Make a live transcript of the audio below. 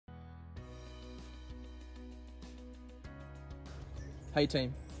Hey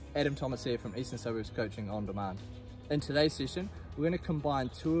team, Adam Thomas here from Eastern Suburbs Coaching On Demand. In today's session, we're going to combine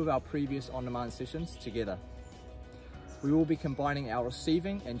two of our previous on-demand sessions together. We will be combining our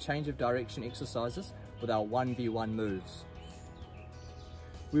receiving and change of direction exercises with our 1v1 moves.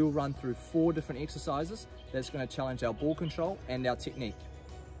 We will run through 4 different exercises that's going to challenge our ball control and our technique.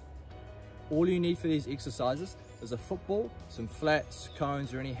 All you need for these exercises is a football, some flats,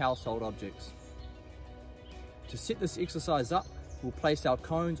 cones, or any household objects. To set this exercise up, we'll place our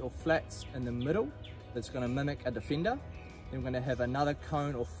cones or flats in the middle that's going to mimic a defender. Then we're going to have another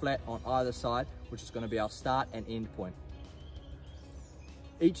cone or flat on either side, which is going to be our start and end point.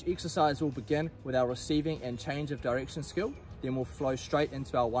 Each exercise will begin with our receiving and change of direction skill, then we'll flow straight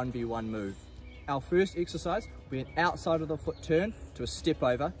into our 1v1 move. Our first exercise will be an outside of the foot turn to a step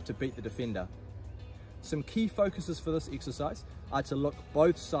over to beat the defender. Some key focuses for this exercise are to look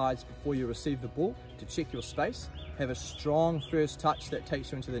both sides before you receive the ball to check your space, have a strong first touch that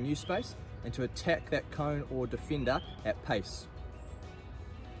takes you into the new space, and to attack that cone or defender at pace.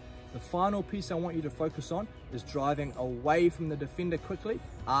 The final piece I want you to focus on is driving away from the defender quickly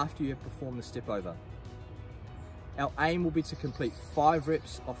after you have performed the step over. Our aim will be to complete 5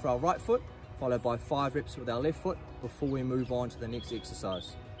 reps off our right foot, followed by 5 reps with our left foot before we move on to the next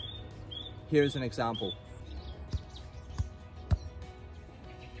exercise. Here is an example.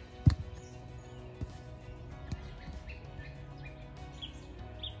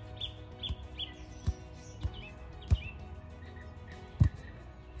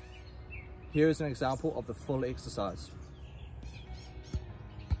 Here is an example of the full exercise.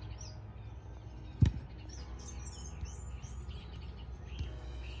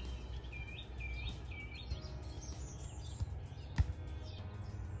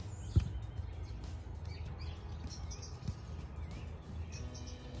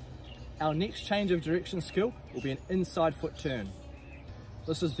 Our next change of direction skill will be an inside foot turn.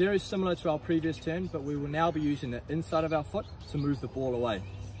 This is very similar to our previous turn, but we will now be using the inside of our foot to move the ball away.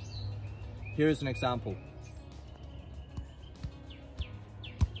 Here is an example.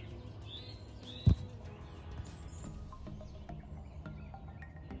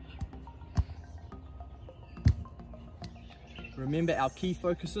 Remember our key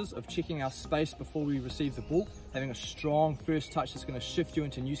focuses of checking our space before we receive the ball, having a strong first touch that's going to shift you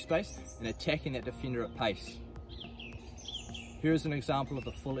into new space, and attacking that defender at pace. Here is an example of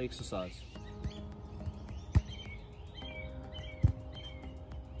the full exercise.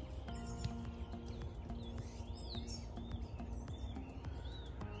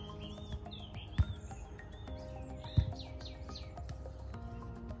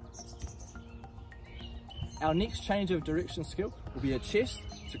 Our next change of direction skill will be a chest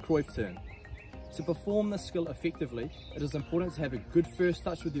to Cruyff turn. To perform this skill effectively, it is important to have a good first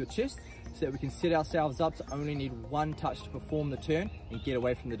touch with your chest so that we can set ourselves up to only need 1 touch to perform the turn and get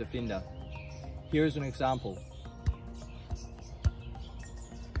away from the defender. Here is an example.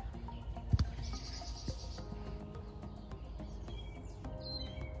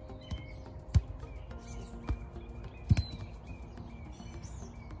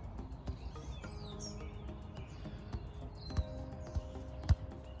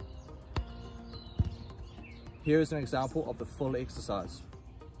 Here is an example of the full exercise.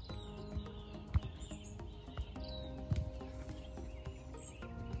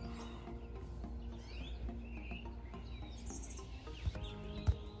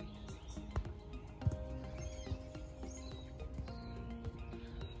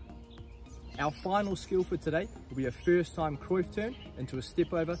 Our final skill for today will be a first time Cruyff turn into a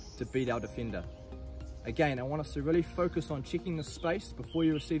step over to beat our defender. Again, I want us to really focus on checking the space before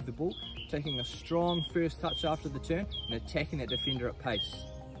you receive the ball, taking a strong first touch after the turn, and attacking that defender at pace.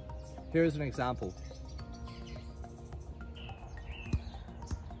 Here is an example.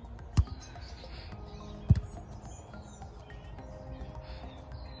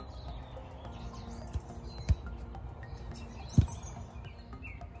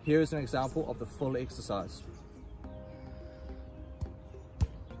 Here is an example of the full exercise.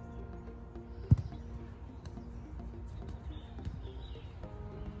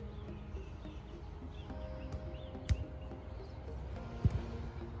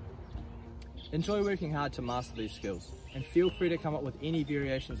 Enjoy working hard to master these skills, and feel free to come up with any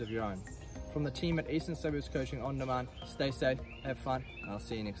variations of your own. From the team at Eastern Suburbs Coaching On Demand, stay safe, have fun, and I'll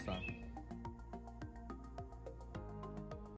see you next time.